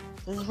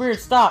 This is weird.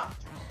 Stop.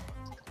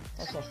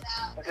 Okay.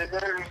 Okay,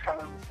 there is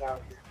coming down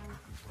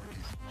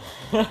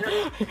here.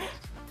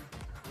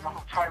 I'm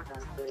trying to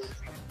say.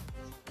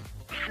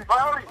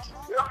 Valerie,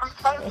 every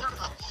time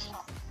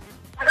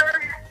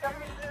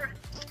there.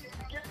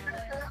 Get to the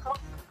vehicle.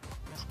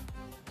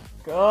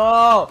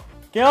 Go!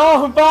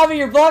 Go, Bobby!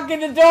 You're blocking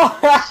the door!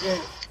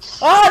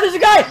 Ah, there's a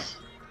guy!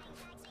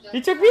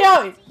 He took me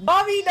out!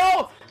 Bobby,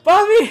 no!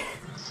 Bobby!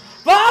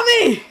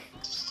 Bobby!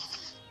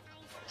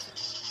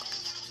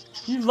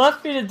 You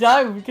left me to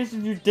die because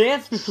of your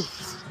dance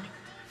moves.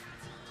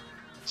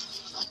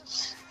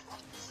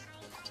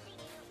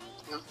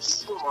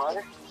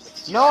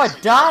 No, I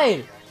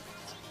died!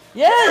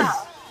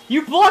 Yes!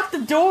 You blocked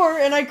the door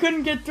and I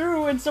couldn't get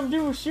through and some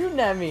dude was shooting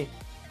at me.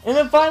 And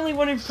then finally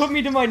when he put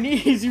me to my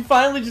knees, you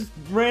finally just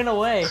ran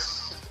away.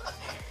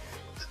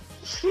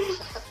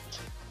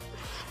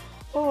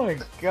 Oh my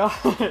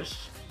gosh.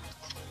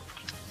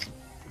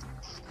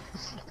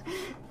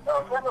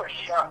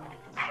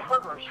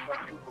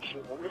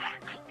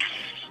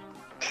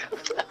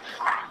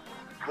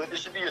 Wait, this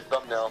should be your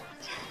thumbnail.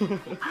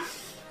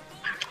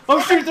 Oh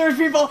shoot, there's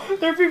people!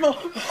 There are people!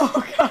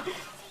 Oh god!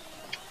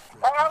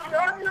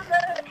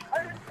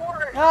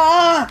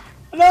 Ah!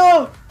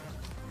 No!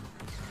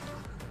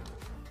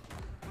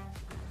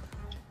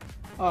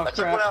 Oh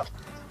crap.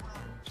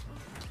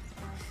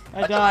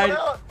 I died.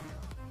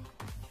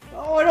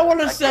 Oh, I don't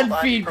want to send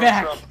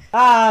feedback!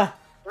 Ah!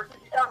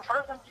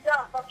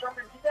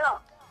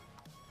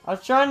 I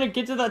was trying to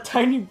get to that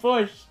tiny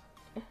bush.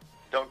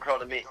 Don't crawl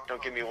to me.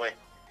 Don't give me away.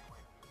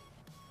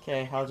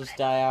 Okay, I'll just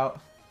die out.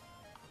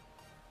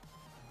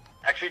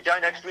 Actually, die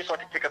next to me so I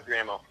can pick up your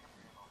ammo.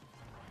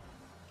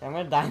 Okay, I'm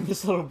gonna die in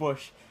this little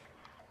bush.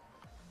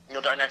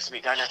 No, die next to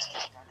me. Die next to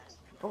me.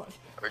 Oh,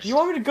 do you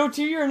want me to go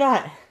to you or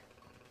not?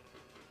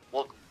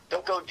 Well,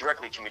 don't go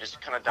directly to me.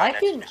 Just kind of die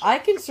next to me. I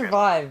can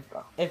survive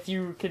if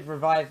you could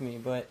revive me,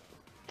 but...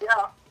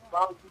 Yeah,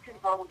 well, you can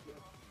probably do it.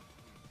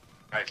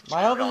 Right,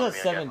 my health is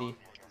at 70.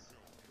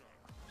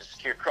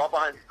 Just here, crawl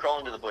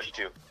into the bush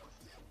too.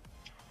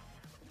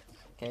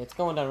 Okay, it's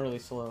going down really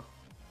slow.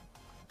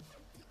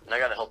 And I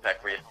got a health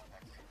pack for you.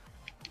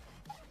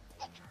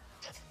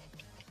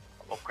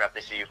 Oh crap,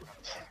 they see you.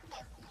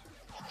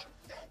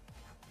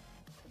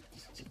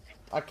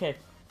 Okay.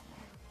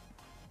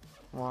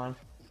 Come on.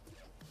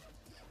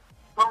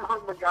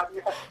 Oh my god,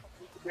 yeah.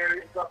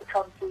 There, got to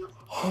come to.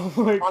 Oh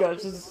my gosh,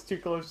 this is too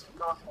close.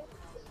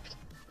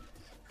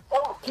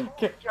 Oh,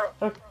 Okay. get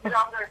out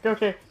there.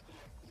 Okay.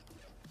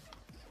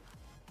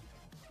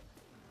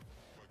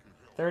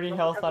 30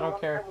 health, I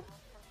don't care.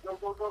 Go,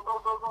 go, go,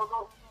 go, go, go,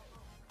 go.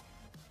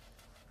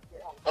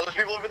 Oh, there's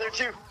people over there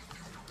too.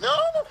 No!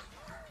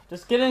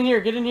 Just get in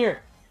here, get in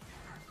here.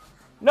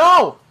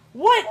 No!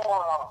 What?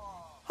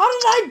 How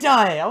did I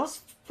die? I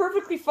was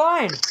perfectly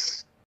fine.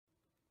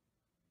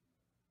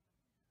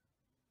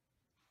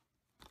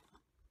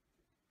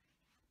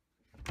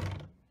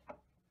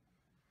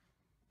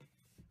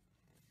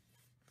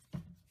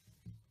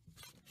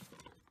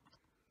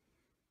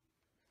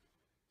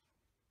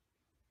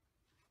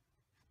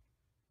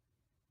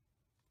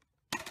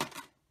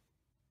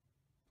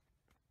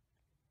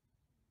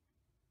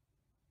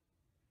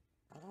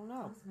 I don't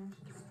know.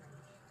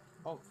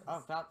 Oh,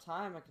 about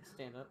time I could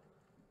stand up.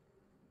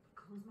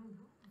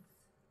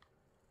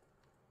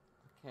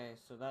 Okay,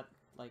 so that,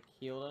 like,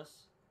 healed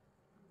us.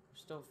 We're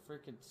still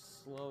freaking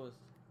slow as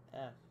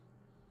F.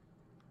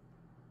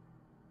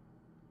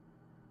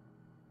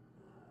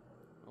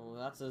 Oh,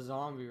 that's a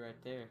zombie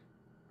right there.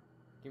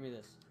 Give me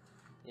this.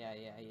 Yeah,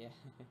 yeah, yeah.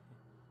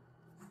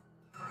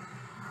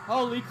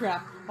 Holy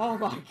crap! Oh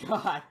my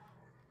god!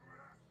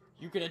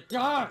 You gonna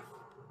die!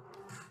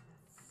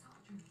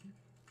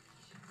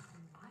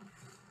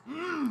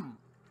 Mmm!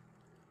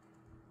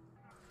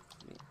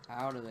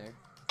 Out of there.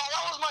 Oh,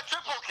 that was my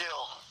triple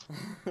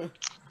kill!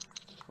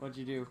 What'd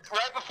you do?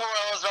 Right before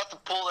I was about to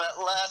pull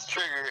that last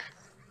trigger,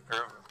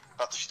 or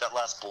about to shoot that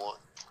last bullet,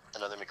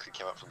 another McCree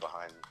came up from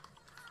behind.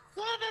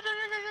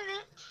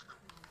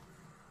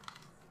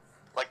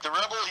 Like the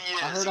rebel he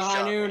is. I heard he a high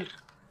shot noon. me.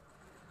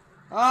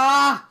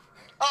 Ah!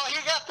 Oh, he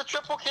got the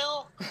triple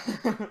kill?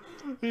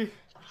 You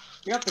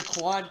got the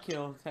quad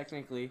kill,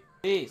 technically.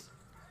 Please.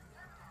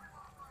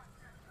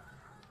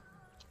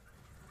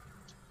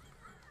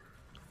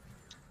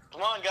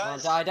 Come on,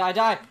 guys. Come on, die, die,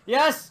 die!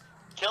 Yes!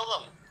 Kill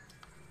them.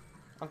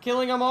 I'm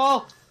killing them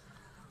all!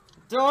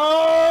 Die!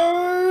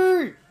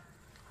 Oh,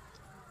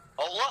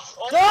 let's.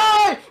 Oh.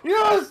 Die!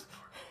 Yes!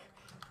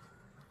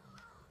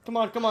 Come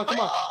on, come on, come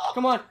on,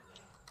 come on!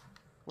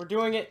 We're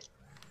doing it.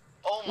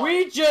 Oh my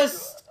We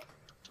just...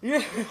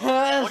 Yes!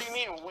 What do you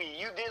mean we?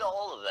 You did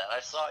all of that. I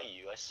saw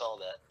you. I saw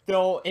that.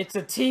 No, it's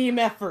a team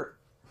effort.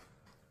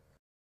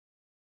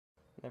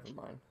 Never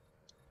mind.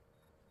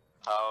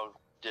 How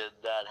did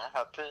that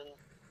happen?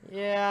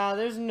 Yeah,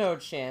 there's no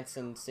chance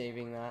in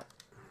saving that.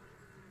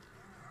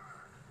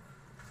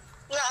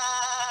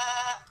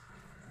 Ah!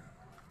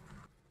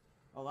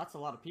 Oh, that's a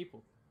lot of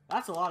people.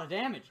 That's a lot of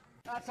damage.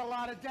 That's a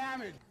lot of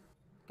damage.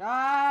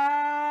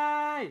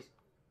 Guys!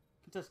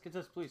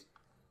 Contest, please.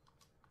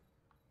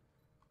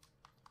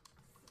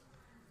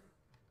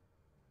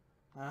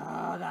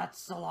 Ah,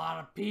 that's a lot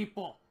of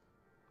people.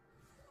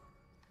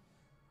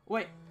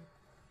 Wait.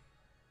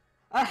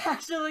 I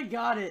actually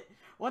got it.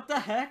 What the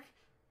heck?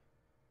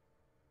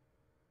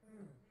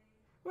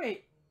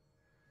 Wait.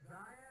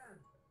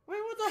 Wait,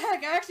 what the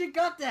heck? I actually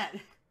got that.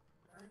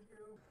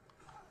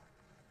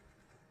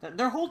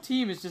 Their whole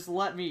team has just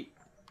let me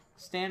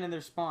stand in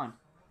their spawn.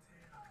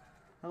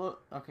 Hello?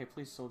 Okay,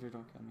 please, soldier,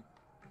 don't kill me.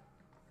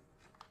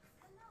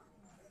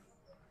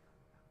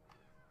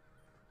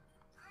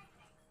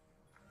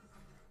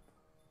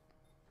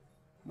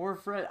 More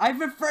friends. I've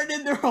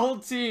befriended their whole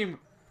team.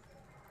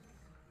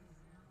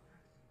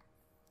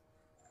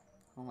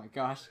 Oh my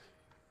gosh.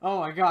 Oh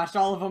my gosh,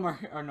 all of them are,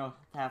 or no,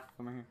 half of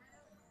them are here.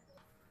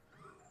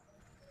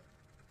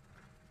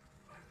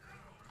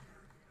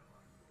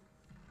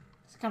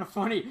 It's kind of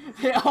funny.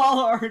 They all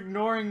are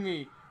ignoring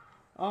me.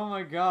 Oh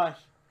my gosh.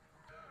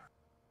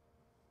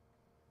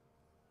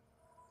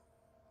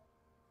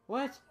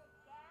 What?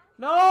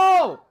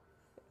 No!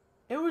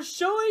 It was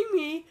showing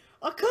me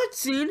a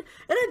cutscene, and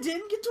I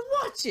didn't get to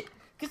watch it.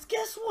 Because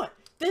guess what?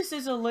 This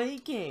is a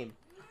late game.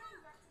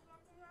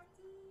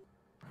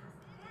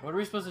 What are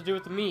we supposed to do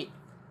with the meat?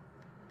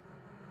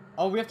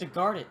 Oh, we have to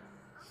guard it.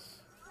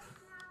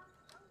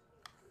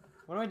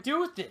 What do I do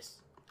with this?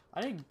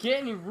 I didn't get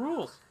any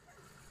rules.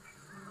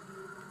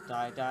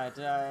 Die, die,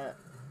 die.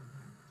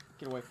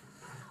 Get away.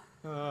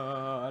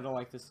 I don't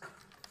like this.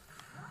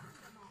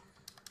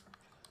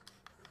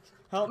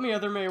 Help me,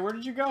 other May. Where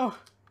did you go?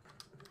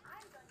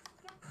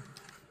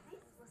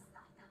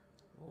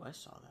 Oh, I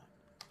saw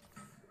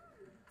that.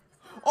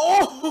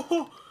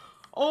 Oh!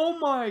 Oh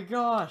my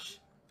gosh.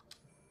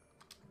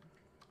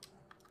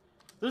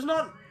 There's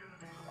not...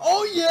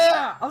 Oh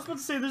yeah! I was about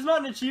to say, there's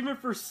not an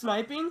achievement for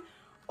sniping.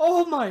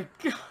 Oh my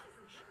gosh.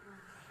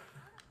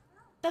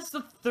 That's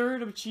the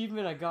third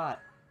achievement I got.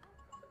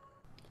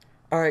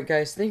 Alright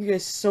guys, thank you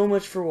guys so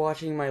much for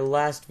watching my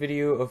last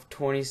video of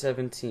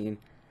 2017.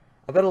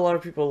 I bet a lot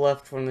of people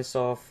left when they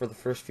saw for the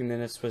first few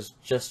minutes was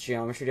just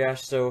Geometry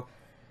Dash, so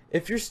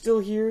if you're still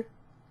here,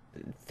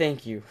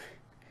 thank you.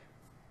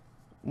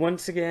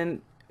 Once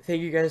again,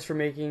 thank you guys for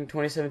making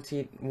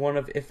 2017 one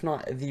of, if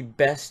not the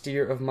best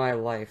year of my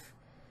life.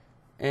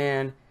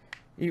 And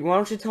why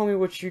don't you tell me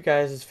what you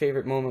guys'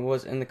 favorite moment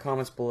was in the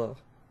comments below.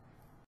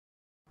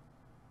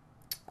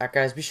 Alright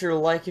guys, be sure to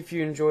like if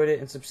you enjoyed it,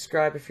 and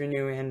subscribe if you're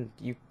new and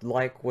you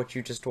like what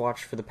you just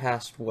watched for the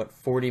past, what,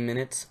 40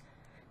 minutes.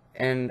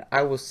 And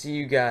I will see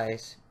you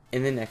guys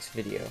in the next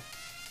video.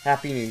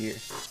 Happy New Year.